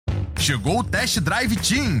Chegou o Test Drive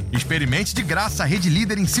Team. Experimente de graça a rede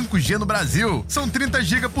líder em 5G no Brasil. São 30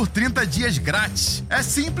 GB por 30 dias grátis. É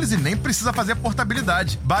simples e nem precisa fazer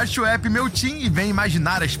portabilidade. Baixe o app Meu Team e vem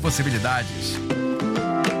imaginar as possibilidades.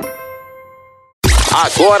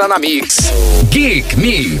 Agora na Mix,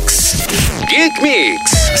 GeekMix.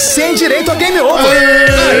 GeekMix. Sem direito a game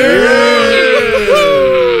over.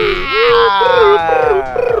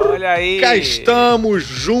 Olha aí. Cá estamos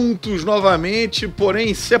juntos novamente,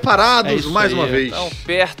 porém separados mais uma vez. Tão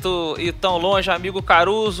perto e tão longe, amigo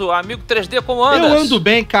Caruso, amigo 3D, como andas? Eu ando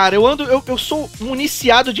bem, cara. Eu sou um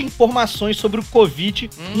iniciado de informações sobre o Covid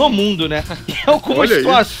no mundo, né? E algumas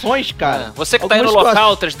situações, cara. Você que tá aí no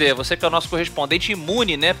local, 3D, você que é o nosso correspondente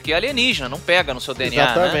imune, né? Porque alienígena, não pega no seu DNA,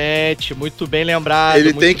 exatamente, né? Muito bem lembrado.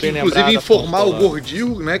 Ele tem que, inclusive, informar o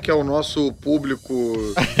Gordinho, né? Que é o nosso público...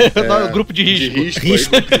 o grupo de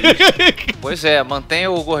risco. Pois é,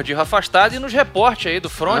 mantenha o Gordinho afastado e nos reporte aí do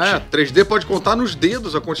front. 3D pode contar nos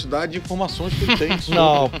dedos a quantidade de informações que ele tem.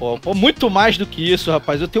 Não, pô, muito mais do que isso,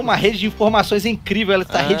 rapaz. Eu tenho uma rede de informações incrível,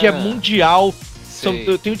 essa rede é mundial.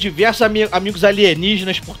 Eu tenho diversos amigos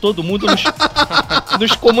alienígenas por todo mundo,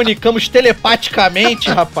 nos comunicamos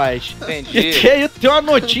telepaticamente, rapaz. Entendi. E tem uma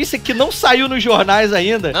notícia que não saiu nos jornais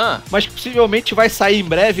ainda, mas que possivelmente vai sair em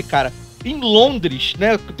breve, cara. Em Londres,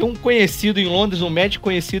 né? Tem um conhecido em Londres, um médico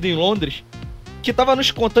conhecido em Londres, que tava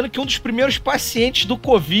nos contando que um dos primeiros pacientes do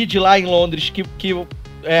Covid lá em Londres, que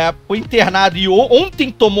foi internado e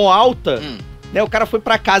ontem tomou alta, né? O cara foi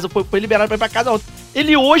pra casa, foi liberado pra ir pra casa ontem.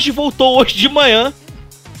 Ele voltou hoje de manhã,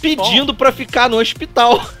 pedindo pra ficar no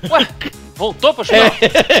hospital. Ué, voltou pro hospital?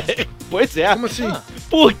 Pois é. Como assim?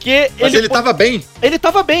 Porque Mas ele tava bem? Ele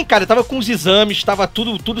tava bem, cara. Ele tava com os exames, tava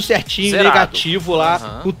tudo certinho, zerado, negativo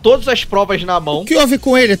lá, com todas as provas na mão. O que houve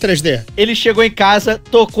com ele, 3D? Ele chegou em casa,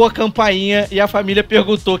 tocou a campainha e a família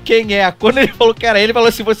perguntou quem é. Quando ele falou que era ele falou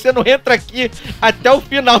assim, você não entra aqui até o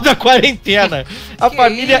final da quarentena. A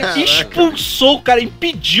família expulsou o cara,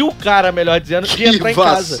 impediu o cara, melhor dizendo, de entrar em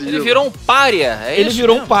casa. Ele virou um pária, Ele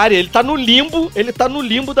virou um pária, ele tá no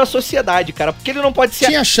limbo da sociedade, cara, porque ele não pode ser...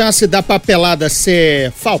 Tinha chance da papelada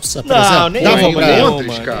ser falsa, por exemplo? Nenhuma,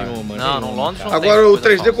 Londres, cara. Não, Londres não. Agora, o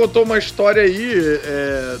 3D contou uma história aí,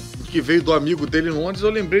 que veio do amigo dele em Londres, eu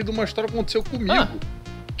lembrei de uma história que aconteceu comigo.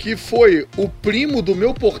 Que foi, o primo do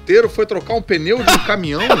meu porteiro foi trocar um pneu de um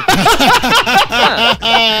caminhão.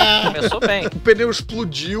 Começou bem. O pneu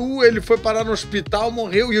explodiu, ele foi parar no hospital,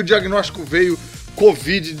 morreu, e o diagnóstico veio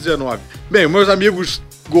Covid-19. Bem, meus amigos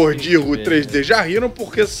Gordinho 3D já riram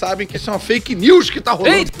porque sabem que isso é uma fake news que tá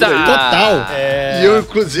rolando por aí. Total. E eu,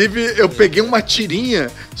 inclusive, peguei uma tirinha,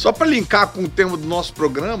 só pra linkar com o tema do nosso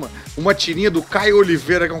programa, uma tirinha do Caio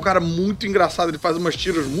Oliveira, que é um cara muito engraçado, ele faz umas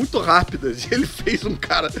tiras muito rápidas, e ele fez um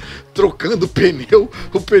cara trocando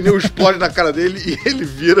o pneu explode na cara dele e ele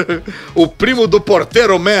vira o primo do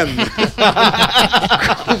porteiro man,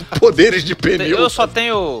 com poderes de pneu. Eu só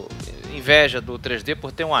tenho inveja do 3D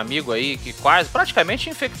por ter um amigo aí que praticamente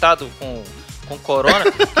infectado com corona.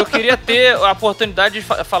 Eu queria ter a oportunidade de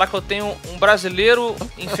falar que eu tenho um brasileiro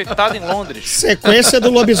infectado em Londres. Sequência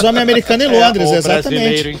do lobisomem americano em Londres, exatamente.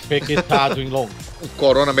 Brasileiro infectado em Londres. O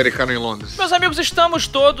corona americano em Londres. Meus amigos, estamos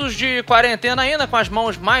todos de quarentena ainda, com as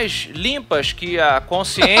mãos mais limpas que a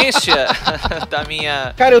consciência da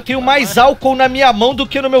minha... Cara, eu tenho mais álcool na minha mão do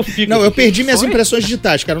que no meu fígado. Não, eu perdi minhas impressões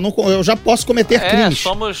digitais, cara. Eu já posso cometer crimes.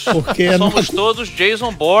 Somos não... todos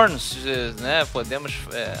Jason Bournes, né? Podemos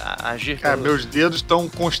agir... Cara, meus dedos estão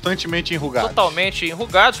constantemente enrugados. Totalmente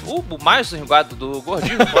enrugados. O mais enrugado do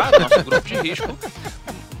Gordinho, claro, nosso grupo de risco.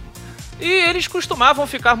 E eles costumavam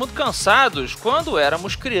ficar muito cansados quando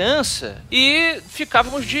éramos criança e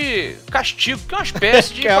ficávamos de castigo, que é uma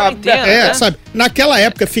espécie de quarentena, né? Sabe, naquela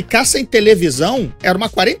época, ficar sem televisão era uma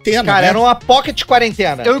quarentena, cara, né? Era uma pocket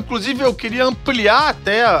quarentena. Eu queria ampliar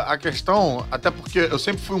até a questão, até porque eu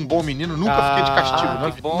sempre fui um bom menino, nunca fiquei de castigo,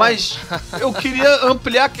 né? Mas eu queria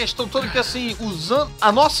ampliar a questão toda que, assim,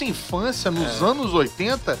 a nossa infância nos anos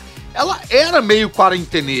 80, ela era meio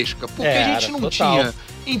quarentenesca, porque a gente não tinha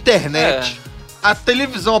internet, a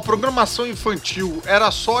televisão, a programação infantil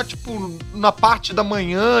era só, tipo, na parte da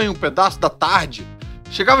manhã e um pedaço da tarde.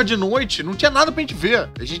 Chegava de noite, não tinha nada pra gente ver.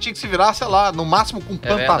 A gente tinha que se virar, sei lá, no máximo com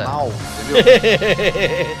Pantanal,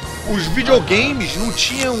 entendeu? Os videogames não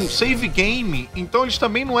tinham save game, então eles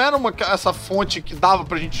também não eram essa fonte que dava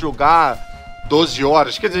pra gente jogar 12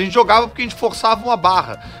 horas. Quer dizer, a gente jogava porque a gente forçava uma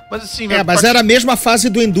barra. Mas assim... mas era a mesma fase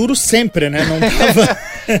do Enduro sempre, né? Não dava...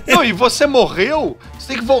 Não, e você morreu, você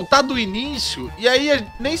tem que voltar do início, e aí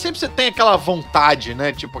nem sempre você tem aquela vontade,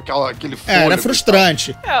 né? Tipo, aquele fôlego. Era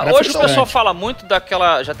frustrante. Hoje o pessoal fala muito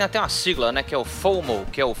daquela... Já tem até uma sigla, né? Que é o FOMO,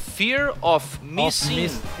 que é o Fear of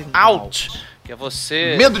Missing Out. Que é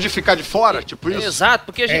você... Medo de ficar de fora, tipo isso? Exato,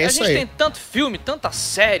 porque a gente tem tanto filme, tanta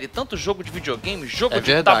série, tanto jogo de videogame, jogo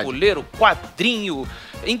de tabuleiro, quadrinho,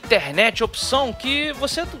 internet, opção, que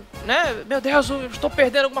você, né, meu Deus, eu estou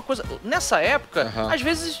perdendo alguma coisa. Nessa época, às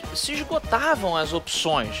vezes se esgotavam as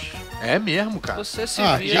opções. É mesmo, cara. Você se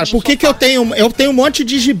via cara, por que eu tenho um monte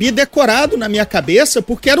de gibi decorado na minha cabeça?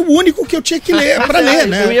 Porque era o único que eu tinha que ler pra ler,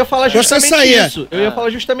 né? Eu ia falar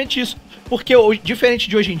justamente isso. Porque, diferente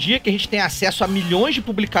de hoje em dia, que a gente tem acesso a milhões de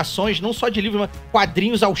publicações, não só de livros, mas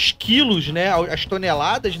quadrinhos aos quilos, né? Às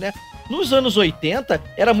toneladas, né? Nos anos 80,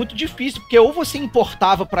 era muito difícil, porque ou você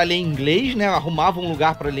importava pra ler em inglês, né? Arrumava um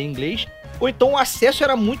lugar pra ler em inglês, ou então o acesso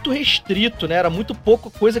era muito restrito, né? Era muito pouca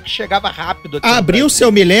coisa que chegava rápido. Abril, se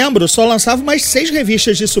eu me lembro, só lançava mais 6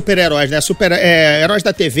 revistas de super-heróis, né? Heróis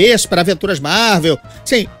da TV, Super Aventuras Marvel.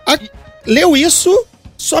 Sim, leu isso...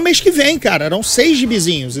 Só mês que vem, cara. Eram 6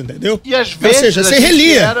 gibizinhos, entendeu? E às vezes, ou seja, você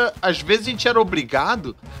relia. Às vezes a gente era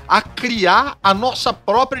obrigado a criar a nossa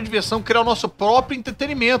própria diversão, criar o nosso próprio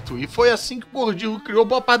entretenimento. E foi assim que o Gordinho criou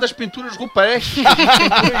boa parte das pinturas rupestres.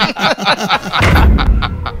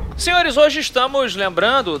 Senhores, hoje estamos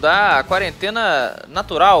lembrando da quarentena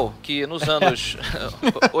natural, que nos anos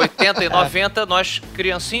 80 e 90, nós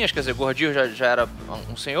criancinhas, quer dizer, Gordinho já era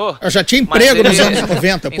um senhor. Eu já tinha emprego nos anos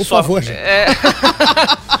 90, por favor.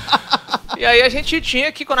 E aí a gente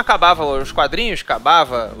tinha que, quando acabava os quadrinhos,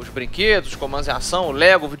 acabava os brinquedos, os comandos em ação, o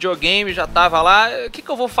Lego, o videogame, já tava lá. O que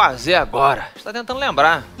eu vou fazer agora? Você tá tentando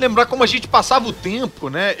lembrar. Lembrar como a gente passava o tempo,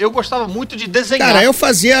 né? Eu gostava muito de desenhar. Cara, eu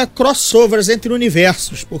fazia crossovers entre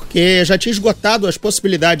universos, porque já tinha esgotado as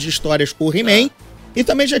possibilidades de histórias com o He-Man e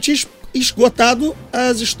também já tinha esgotado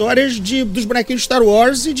as histórias dos bonequinhos de Star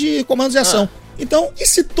Wars e de comandos em ação. Então, e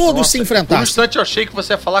se todos se enfrentassem? Por um instante eu achei que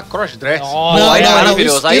você ia falar crossdress. Não,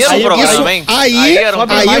 maravilhoso. Aí era um programa, hein? Aí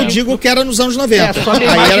eu digo que era nos anos 90.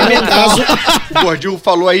 Aí era no caso... O Gordinho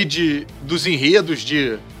falou aí dos enredos,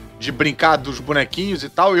 de brincar dos bonequinhos e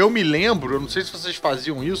tal. Eu me lembro, eu não sei se vocês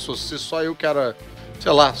faziam isso, ou se só eu que era,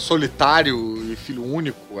 sei lá, solitário e filho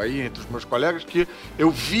único aí entre os meus colegas, que eu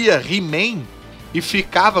via He-Man e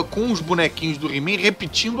ficava com os bonequinhos do He-Man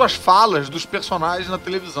repetindo as falas dos personagens na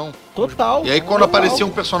televisão. Total. E aí quando aparecia um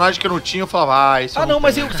personagem que eu não tinha, eu falava, isso não,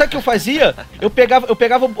 mas sabe o que eu fazia? Eu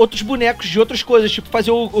pegava outros bonecos de outras coisas, tipo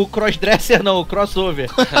fazia o crossdresser, não, o crossover.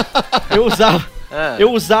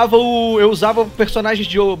 Eu usava personagens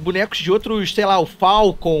de bonecos de outros, sei lá, o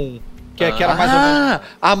Falcon, que era mais ou menos...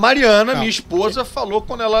 A Mariana, minha esposa, falou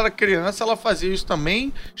quando ela era criança, ela fazia isso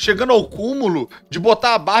também, chegando ao cúmulo de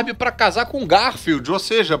botar a Barbie pra casar com o Garfield, ou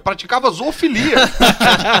seja, praticava zoofilia.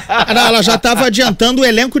 Não, ela já tava adiantando o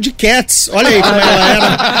elenco de Cats. Olha aí como ela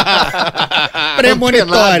era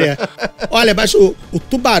premonitória. Olha, mas o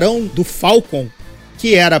tubarão do Falcon,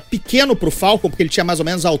 que era pequeno pro Falcon, porque ele tinha mais ou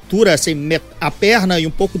menos a altura, assim, a perna e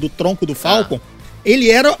um pouco do tronco do Falcon,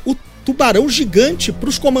 ele era o tubarão gigante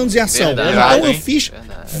pros comandos em ação. Verdade, então eu fiz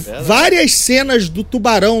várias cenas do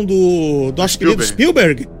tubarão do nosso querido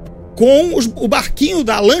Spielberg com o barquinho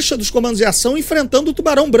da lancha dos comandos em ação enfrentando o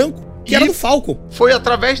tubarão branco, que era do Falcon. Foi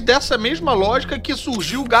através dessa mesma lógica que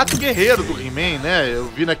surgiu o Gato Guerreiro do He-Man, né? Eu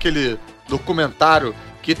vi naquele documentário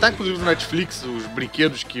que tá inclusive no Netflix, os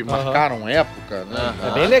brinquedos que marcaram época, né?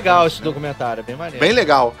 É bem legal esse documentário, é bem maneiro. Bem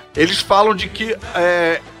legal. Eles falam de que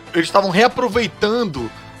eles estavam reaproveitando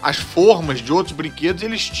as formas de outros brinquedos,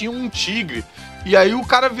 eles tinham um tigre. E aí o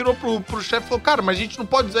cara virou pro chefe e falou, cara, mas a gente não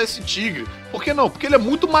pode usar esse tigre. Por que não? Porque ele é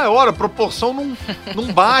muito maior, a proporção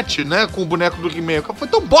não bate, né, com o boneco do He-Man. O cara falou,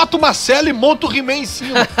 então bota uma cela e monta o He-Man em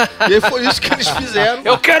cima. E aí foi isso que eles fizeram.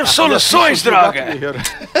 Eu quero soluções, droga!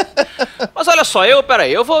 Mas olha só,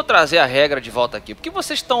 eu vou trazer a regra de volta aqui, porque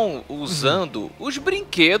vocês estão usando os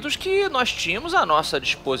brinquedos que nós tínhamos à nossa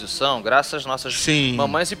disposição, graças às nossas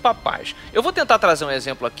mamães e papais. Eu vou tentar trazer um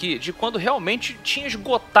exemplo aqui de quando realmente tinha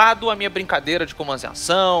esgotado a minha brincadeira de comandos em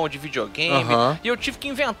ação, de videogame, e eu tive que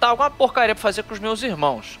inventar alguma porcaria pra fazer com os meus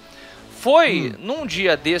irmãos. Foi num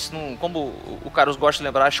dia desse, como o Carlos gosta de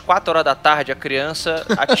lembrar, às 4 horas da tarde a criança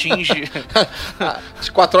atinge... Às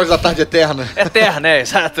 4 horas da tarde eterna. Eterna,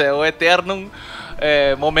 exato. É o Eternum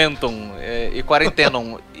Momentum e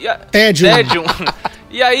Quarentenum. Tédium.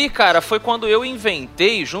 E aí, cara, foi quando eu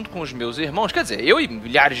inventei, junto com os meus irmãos, quer dizer, eu e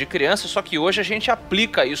milhares de crianças, só que hoje a gente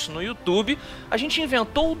aplica isso no YouTube, a gente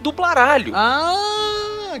inventou o dublaralho.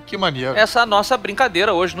 Ah, que maneiro. Essa nossa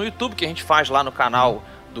brincadeira hoje no YouTube, que a gente faz lá no canal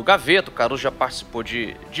do Gaveta, o Caruso já participou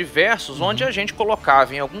de diversos, onde a gente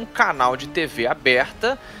colocava em algum canal de TV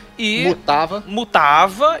aberta e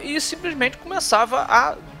mutava e simplesmente começava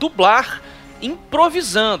a dublar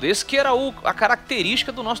improvisando. Esse que era a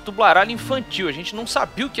característica do nosso dublaralho infantil. A gente não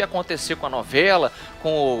sabia o que ia acontecer com a novela, com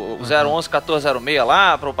o 011 1406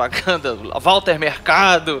 lá, propaganda, Walter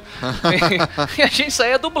Mercado. E a gente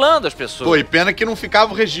saía dublando as pessoas. Pô, e pena que não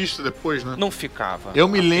ficava o registro depois, né? Não ficava. Eu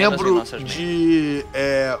me lembro de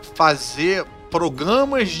fazer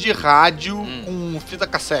programas de rádio com fita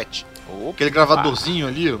cassete. Aquele gravadorzinho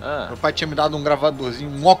ali, meu pai tinha me dado um gravadorzinho,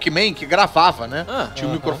 um Walkman que gravava, né? Tinha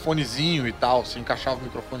um microfonezinho e tal, você encaixava o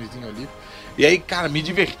microfonezinho ali. E aí, cara, me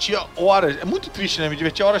divertia horas, é muito triste, né? Me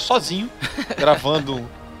divertia horas sozinho, gravando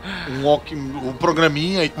um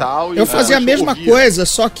programinha e tal. Eu fazia a mesma coisa,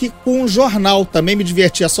 só que com um jornal. Também me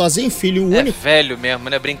divertia sozinho, filho único. É velho mesmo,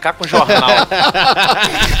 né? Brincar com jornal.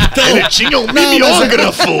 Então, ele tinha um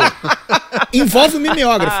mimeógrafo. Envolve o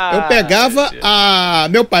mimeógrafo. Eu pegava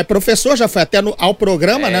meu pai, professor, já foi até ao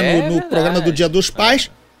programa, né? No programa do Dia dos Pais.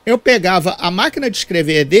 Eu pegava a máquina de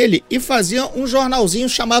escrever dele e fazia um jornalzinho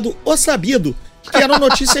chamado O Sabido, que eram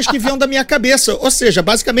notícias que vinham da minha cabeça. Ou seja,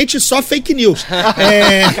 basicamente só fake news.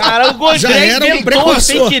 Cara, o Gordinho inventou a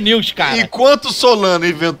fake news, cara. Enquanto o Solano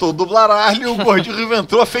inventou o dublaralho, o Gordinho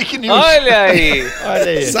inventou a fake news. Olha aí.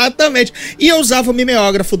 Exatamente. E eu usava o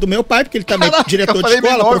mimeógrafo do meu pai, porque ele também é diretor de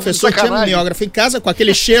escola, professor, tinha mimeógrafo em casa, com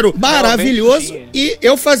aquele cheiro maravilhoso. E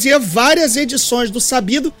eu fazia várias edições do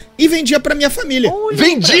Sabido e vendia pra minha família.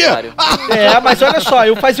 Vendia? Mas olha só,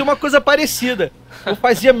 eu fazia uma coisa parecida. Eu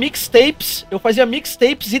fazia mixtapes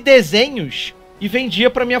e desenhos e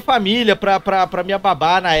vendia pra minha família, pra minha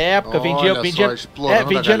babá na época.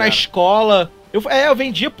 Vendia na escola. Eu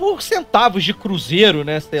vendia por centavos de cruzeiro,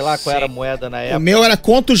 né? Sei lá qual era a moeda na época. O meu era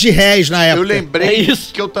contos de réis na época. Eu lembrei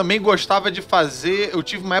que eu também gostava de fazer... Eu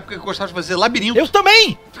tive uma época que eu gostava de fazer labirinto. Eu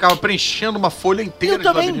também! Ficava preenchendo uma folha inteira de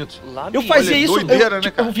labirinto. Eu fazia isso,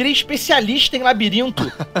 eu virei especialista em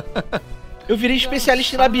labirinto. Eu virei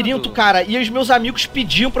especialista em labirinto, cara. E os meus amigos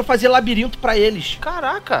pediam pra eu fazer labirinto pra eles.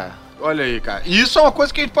 Caraca! Olha aí, cara. E isso é uma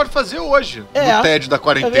coisa que a gente pode fazer hoje, no TED da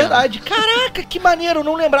quarentena. É verdade. Caraca, que maneiro. Eu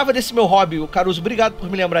não lembrava desse meu hobby, Caruso. Obrigado por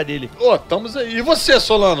me lembrar dele. Estamos aí. E você,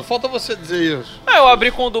 Solano? Falta você dizer isso. Eu abri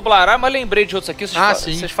com o dublará, mas lembrei de outros aqui. Sim.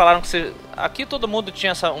 Vocês falaram que aqui todo mundo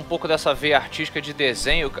tinha um pouco dessa veia artística de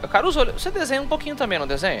desenho. Caruso, você desenha um pouquinho também, não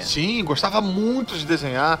desenha? Sim, gostava muito de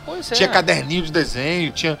desenhar. Pois é. Tinha caderninho de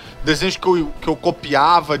desenho, tinha desenhos que eu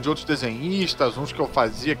copiava de outros desenhistas, uns que eu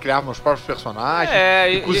fazia, criava meus próprios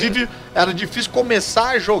personagens. Inclusive, era difícil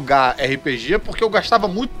começar a jogar RPG porque eu gastava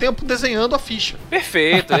muito tempo desenhando a ficha.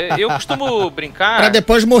 Perfeito. Eu costumo brincar... Pra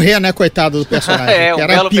depois morrer, né, coitado do personagem. Que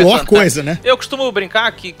era a pior coisa, né? Eu costumo brincar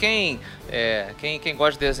que quem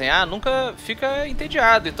gosta de desenhar nunca fica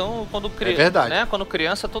entediado. Então, quando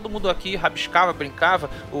criança, todo mundo aqui rabiscava, brincava.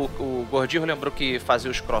 O Gordinho lembrou que fazia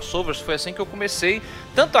os crossovers. Foi assim que eu comecei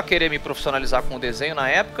tanto a querer me profissionalizar com o desenho na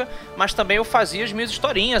época, mas também eu fazia as minhas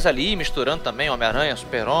historinhas ali, misturando também Homem-Aranha,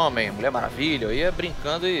 Super-Homem, Mulher Maravilha. Eu ia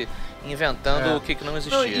brincando e inventando o que não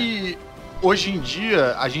existia. E hoje em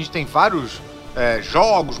dia, a gente tem vários...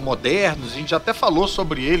 jogos modernos, a gente já até falou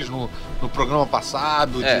sobre eles no programa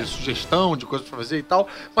passado, de sugestão, de coisas pra fazer e tal,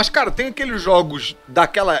 mas cara, tem aqueles jogos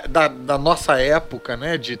da nossa época,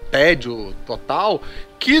 né, de tédio total,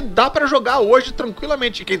 que dá pra jogar hoje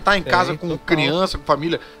tranquilamente, quem tá em casa com criança, com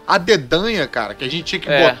família, a dedanha, cara, que a gente tinha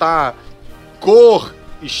que botar cor,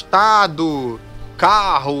 estado,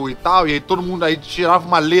 carro e tal, e aí todo mundo aí tirava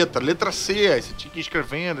uma letra C, aí você tinha que ir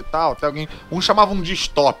escrevendo e tal, até alguém, uns chamavam de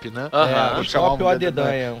stop, né? Stop ou a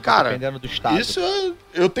dedanha, cara, dependendo do estado. Isso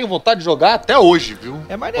eu tenho vontade de jogar até hoje, viu?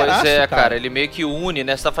 É maneiraço, cara, ele meio que une,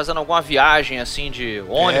 né? Você tá fazendo alguma viagem, assim, de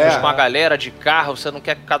ônibus com a galera, de carro, você não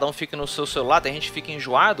quer que cada um fique no seu celular, tem gente que fica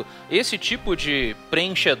enjoado. Esse tipo de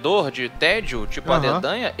preenchedor de tédio, tipo a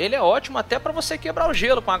dedanha, ele é ótimo até pra você quebrar o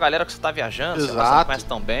gelo com a galera que você tá viajando, você não conhece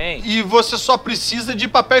tão bem. E você só precisa de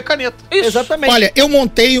papel e caneta. Isso. Exatamente. Olha, eu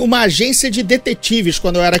montei uma agência de detetives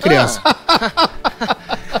quando eu era criança.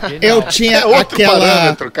 Eu tinha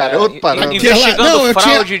parâmetro, cara, outro parâmetro. Investigando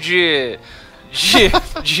fraude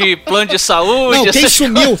de plano de saúde.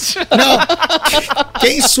 Não,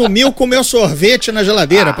 quem sumiu com meu sorvete na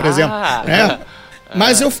geladeira, por exemplo.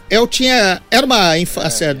 Mas eu tinha... Era uma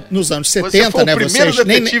infância nos anos 70, você foi né? o primeiro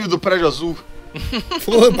detetive do Prédio Azul.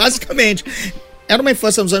 Foi, basicamente. Era uma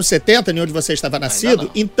infância nos anos 70, onde você estava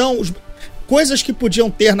nascido. Então, coisas que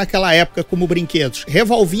podiam ter naquela época como brinquedos.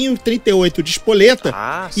 Revolvinho 38 de espoleta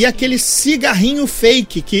e aquele cigarrinho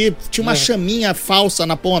fake que tinha uma chaminha falsa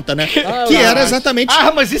na ponta, né? Que era exatamente...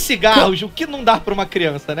 Armas e cigarros, o que não dá pra uma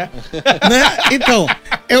criança, né? Então,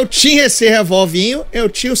 eu tinha esse revolvinho, eu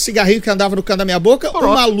tinha o cigarrinho que andava no canto da minha boca,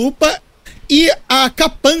 uma lupa e a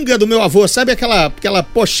capanga do meu avô. Sabe aquela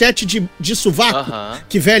pochete de sovaco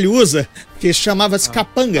que velho usa? Que chamava-se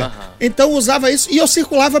capanga. Então eu usava isso e eu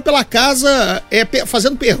circulava pela casa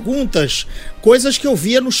fazendo perguntas, coisas que eu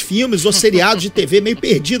via nos filmes ou seriados de TV meio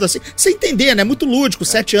perdido, assim, sem entender, né? Muito lúdico,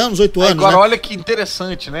 7 anos, 8 anos. Agora, né? olha que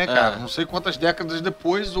interessante, né, cara? Não sei quantas décadas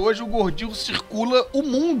depois, hoje o gordinho circula o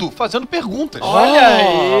mundo fazendo perguntas. Olha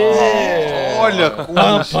aí! Olha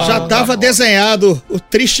como... Já estava desenhado o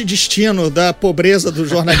triste destino da pobreza do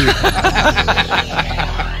jornalismo.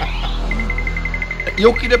 E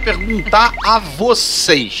eu queria perguntar a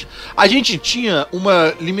vocês. A gente tinha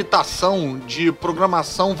uma limitação de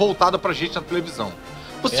programação voltada pra gente na televisão.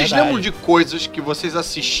 Vocês lembram de coisas que vocês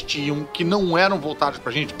assistiam que não eram voltadas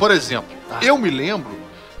pra gente? Por exemplo, eu me lembro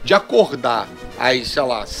de acordar às, sei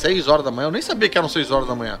lá, 6 horas da manhã, eu nem sabia que eram 6 horas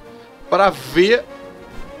da manhã, pra ver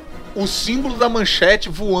o símbolo da manchete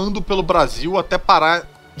voando pelo Brasil até parar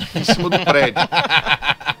em cima do prédio.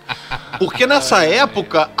 Porque nessa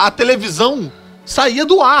época, a televisão saía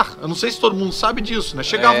do ar. Eu não sei se todo mundo sabe disso, né?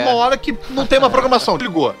 Chegava uma hora que não tem uma programação.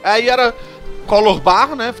 Ligou. Aí era color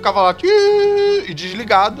bar, né? Ficava lá e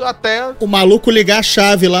desligado até... O maluco ligar a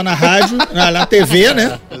chave lá na rádio, na TV,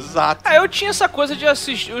 né? Exato. Eu tinha essa coisa de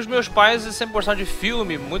assistir... Os meus pais sempre gostavam de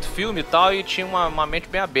filme, muito filme e tal, e tinha uma mente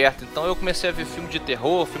bem aberta. Então eu comecei a ver filme de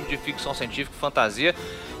terror, filme de ficção científica, fantasia,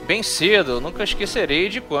 bem cedo. Eu nunca esquecerei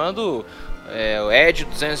de quando... o Ed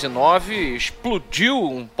 209 explodiu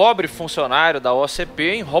um pobre funcionário da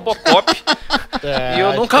OCP em Robocop. E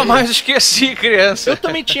eu nunca mais esqueci, criança. Eu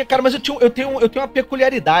também tinha, cara, mas eu tenho uma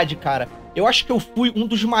peculiaridade, cara. Eu acho que eu fui um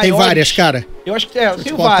dos maiores... Tem várias, cara. Eu acho que eu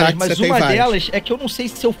tenho várias, mas uma delas é que eu não sei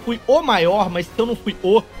se eu fui o maior, mas se eu não fui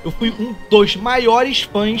eu fui um dos maiores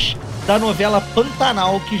fãs da novela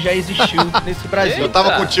Pantanal que já existiu nesse Brasil. Eu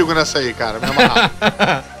tava contigo nessa aí, cara, me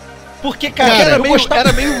amarrava. Porque, cara,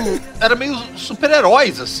 era meio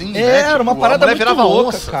super-heróis, assim, né? Era uma parada muito virava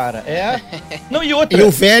louca, onça. cara. Não, e outra... E o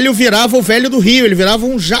velho virava o velho do Rio, ele virava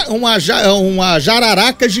uma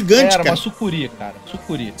jararaca gigante, cara. Era uma sucuri, cara.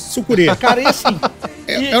 Sucuri. Cara, e assim...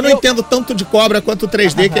 eu não entendo tanto de cobra quanto o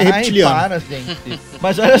 3D, que é reptiliano. Para, gente.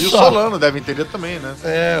 Mas olha só... E o Solano deve entender também, né?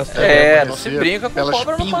 Não se brinca com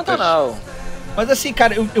cobra no Pantanal. Mas assim,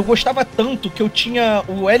 cara, eu gostava tanto que eu tinha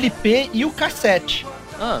o LP e o cassete.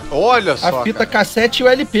 Olha só, a fita cassete e o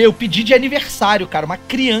LP. Eu pedi de aniversário, cara. Uma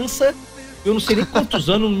criança. Eu não sei nem quantos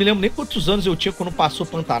anos, não me lembro nem quantos anos eu tinha quando passou o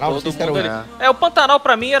Pantanal. Não sei se era o Pantanal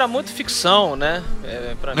pra mim era muito ficção, né?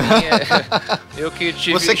 Pra mim eu que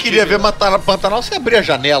tive... Você queria ver Pantanal, você abria a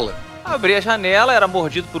janela. Abria a janela, era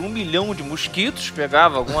mordido por 1 milhão de mosquitos,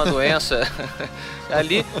 pegava alguma doença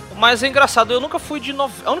ali. Mas é engraçado, eu nunca fui de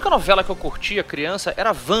novela. A única novela que eu curtia, criança,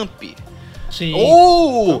 era Vamp. Sim.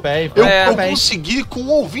 Eu consegui com um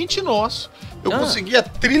ouvinte nosso. Eu consegui a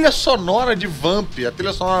trilha sonora de Vamp, a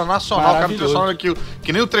trilha sonora nacional, que era a trilha sonora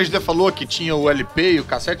que nem o 3D falou, que tinha o LP e o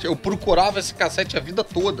cassete. Eu procurava esse cassete a vida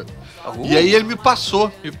toda. E aí ele me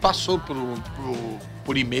passou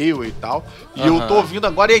por e-mail e tal. E eu tô ouvindo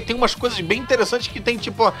agora, e aí tem umas coisas bem interessantes que tem,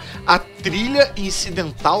 tipo, a trilha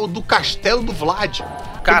incidental do Castelo do Vlad.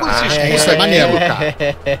 Caralho, isso é maneiro, cara.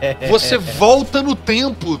 Você volta no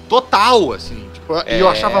tempo total, assim. Tipo, e eu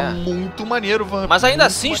achava muito maneiro, Vamp. Mas ainda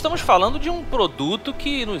assim, estamos falando de um produto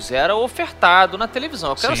que nos era ofertado na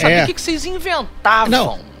televisão. Eu quero saber o que vocês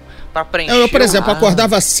inventavam pra preencher. Eu, por exemplo,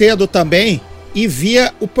 acordava cedo também e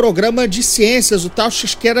via o programa de ciências, o tal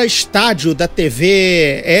que era Estádio da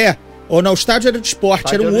TV, ou não, o Estádio era de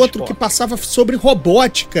esporte, era um outro que passava sobre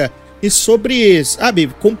robótica e sobre, sabe,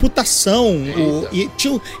 computação,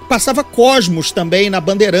 passava Cosmos também na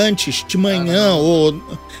Bandeirantes de manhã,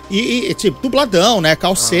 tipo, dubladão, né,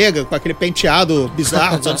 calcega, com aquele penteado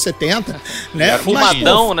bizarro dos anos 70, né.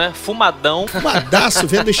 Fumadão, né, fumadaço,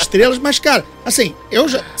 vendo estrelas, mas, cara, assim,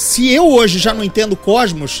 se eu hoje já não entendo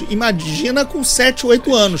Cosmos, imagina com 7,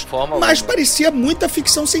 8 anos, mas parecia muita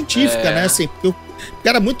ficção científica, né, assim, porque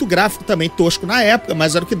era muito gráfico também, tosco na época,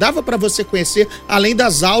 mas era o que dava pra você conhecer, além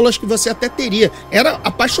das aulas que você até teria. Era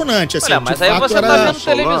apaixonante, assim. Olha, mas aí você tá vendo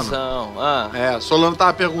televisão. Solano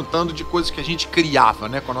tava perguntando de coisas que a gente criava,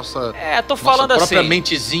 né? Com a nossa, tô falando nossa própria assim,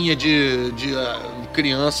 mentezinha de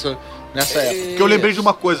criança nessa época. Porque eu lembrei de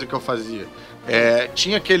uma coisa que eu fazia.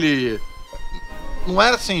 Tinha aquele... Não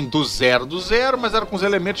era assim do zero, mas era com os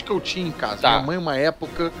elementos que eu tinha em casa. Minha mãe, uma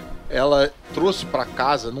época... ela trouxe pra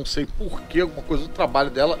casa, não sei porquê, alguma coisa do trabalho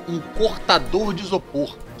dela, um cortador de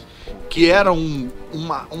isopor. Que era um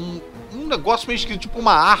negócio meio esquisito, tipo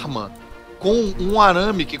uma arma, com um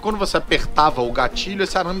arame que quando você apertava o gatilho,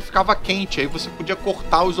 esse arame ficava quente. Aí você podia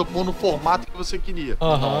cortar o isopor no formato que você queria.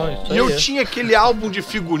 Isso e eu tinha aquele álbum de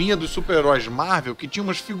figurinha dos super-heróis Marvel, que tinha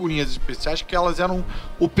umas figurinhas especiais que elas eram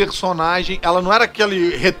o personagem. Ela não era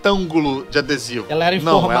aquele retângulo de adesivo. Ela era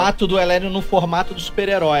ela era no formato do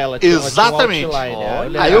super-herói. Exatamente.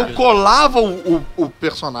 Aí eu colava o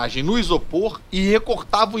personagem no isopor e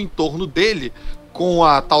recortava o entorno dele com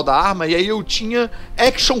a tal da arma, e aí eu tinha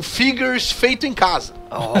action figures feito em casa.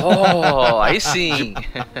 Aí sim.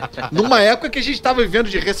 Numa época que a gente estava vivendo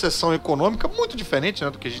de recessão econômica, muito diferente,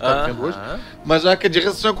 né, do que a gente está vivendo hoje, mas uma época de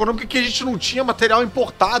recessão econômica que a gente não tinha material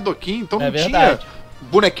importado aqui, então não tinha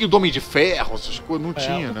bonequinho do Homem de Ferro, essas coisas, não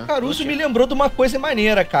tinha, né? O Caruso me lembrou de uma coisa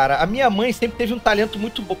maneira, cara. A minha mãe sempre teve um talento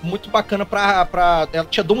muito bacana pra... Ela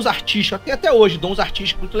tinha dons artísticos, até hoje, dons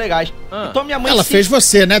artísticos muito legais. Então minha mãe... Ela fez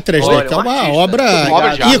você, né, 3D? Que é uma obra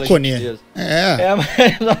ícone.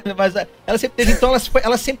 Mas ela sempre teve, então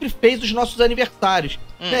ela sempre fez os nossos aniversários.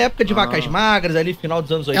 Na época de Vacas Magras, ali, final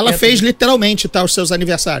dos anos 80. Ela fez literalmente, tá, os seus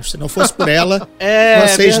aniversários. Se não fosse por ela,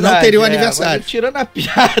 vocês não teriam aniversário. Tirando a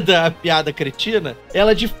piada cretina,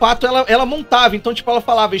 ela de fato, ela montava. Então, tipo, ela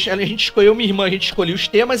falava, a gente escolheu, minha irmã, a gente escolhia os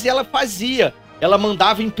temas e ela fazia. Ela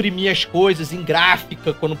mandava imprimir as coisas em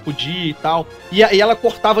gráfica quando podia e tal. E ela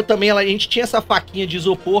cortava também, a gente tinha essa faquinha de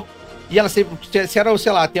isopor. E ela sempre, se era,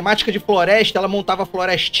 sei lá, temática de floresta, ela montava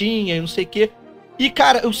florestinha e não sei o quê. E,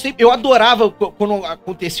 cara, eu adorava quando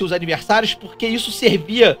acontecia os aniversários, porque isso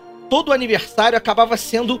servia, todo o aniversário acabava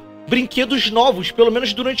sendo brinquedos novos, pelo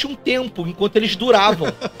menos durante um tempo, enquanto eles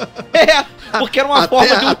duravam. Porque era uma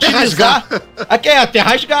forma de utilizar... Até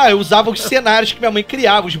rasgar. Eu usava os cenários que minha mãe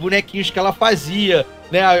criava, os bonequinhos que ela fazia,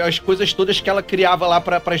 né, as coisas todas que ela criava lá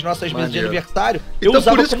para as nossas mesas de aniversário. Então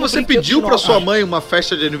por isso que você pediu pra sua mãe uma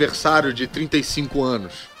festa de aniversário de 35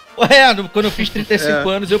 anos. Quando eu fiz 35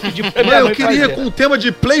 anos, eu pedi pra minha mãe eu queria fazer. Com o tema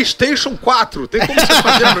de PlayStation 4. Tem como você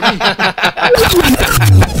fazer pra mim?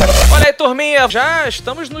 Olha aí, turminha, já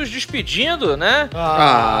estamos nos despedindo, né?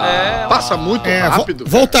 Passa muito rápido.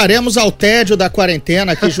 Voltaremos ao tédio da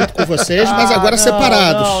quarentena aqui junto com vocês, mas agora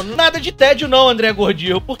separados. Não, nada de tédio não, André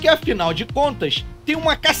Gordinho, porque afinal de contas, tem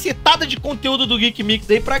uma cacetada de conteúdo do GeekMix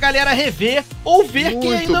aí pra galera rever ou ver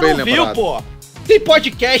quem ainda não viu, pô. Tem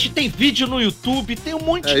podcast, tem vídeo no YouTube, tem um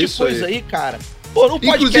monte de coisa aí, cara. Pô, no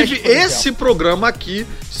podcast, inclusive, esse programa aqui,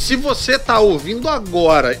 se você tá ouvindo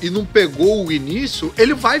agora e não pegou o início,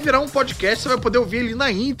 ele vai virar um podcast, você vai poder ouvir ele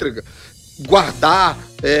na íntegra. Guardar,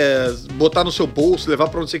 botar no seu bolso, levar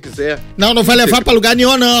pra onde você quiser. Não vai levar pra lugar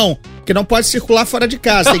nenhum, não. Porque não pode circular fora de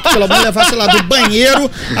casa. Tem que pelo menos levar, sei lá, do banheiro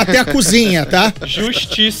até a cozinha, tá?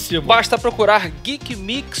 Justíssimo. Basta procurar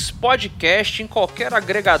GeekMix Podcast em qualquer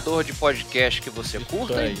agregador de podcast que você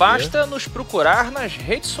curta. E basta nos procurar nas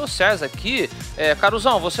redes sociais aqui.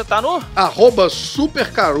 Caruzão, você tá no?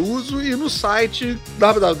 @supercaruso e no site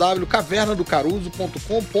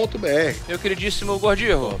www.cavernadocaruso.com.br. Meu queridíssimo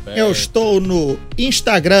Gordirro. Eu estou no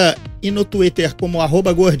Instagram e no Twitter como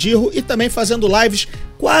 @Gordirro e também fazendo lives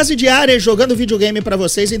quase diárias, jogando videogame pra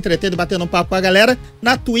vocês, entretendo e batendo um papo com a galera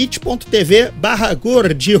na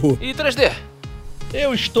twitch.tv/Gordirro. E 3D?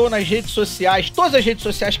 Eu estou nas redes sociais, todas as redes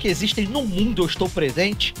sociais que existem no mundo eu estou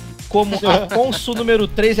presente, como Afonso número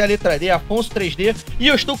 3 e a letra D, Afonso 3D. E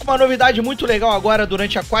eu estou com uma novidade muito legal agora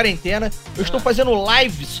durante a quarentena. Eu estou fazendo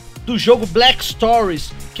lives do jogo Black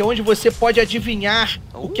Stories, que é onde você pode adivinhar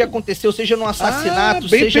o que aconteceu, seja no assassinato,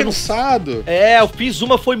 bem seja pensado. Eu fiz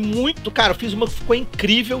uma, foi muito... Cara, eu fiz uma que ficou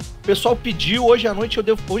incrível. O pessoal pediu, hoje à noite eu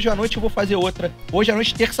vou fazer outra. Hoje à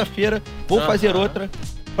noite, terça-feira, vou fazer outra.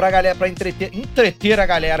 Pra entreter a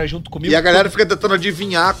galera junto comigo. E a galera fica tentando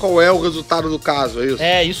adivinhar qual é o resultado do caso, é isso?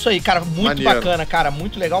 É, isso aí, cara, muito maneiro. Bacana, cara,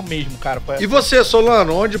 muito legal mesmo, cara. E você,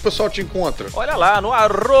 Solano, onde o pessoal te encontra? Olha lá, no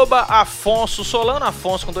 @Afonso Solano,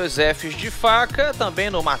 Afonso com 2 Fs de faca, também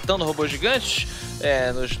no Matando Robôs Gigantes,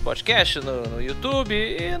 nos podcasts, no YouTube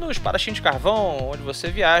e no Espadachim de Carvão, onde você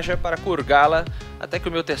viaja para Kurgala até que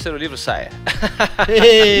o meu terceiro livro saia.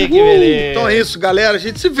 Ei, que beleza. Então é isso, galera. A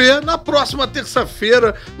gente se vê na próxima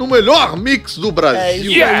terça-feira no melhor mix do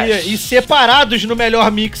Brasil. Isso aí. E separados no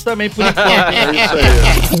melhor mix também, por enquanto. É isso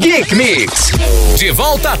aí. GeekMix. De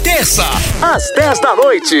volta à terça, às 10 da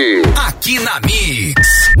noite. Aqui na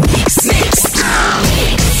Mix.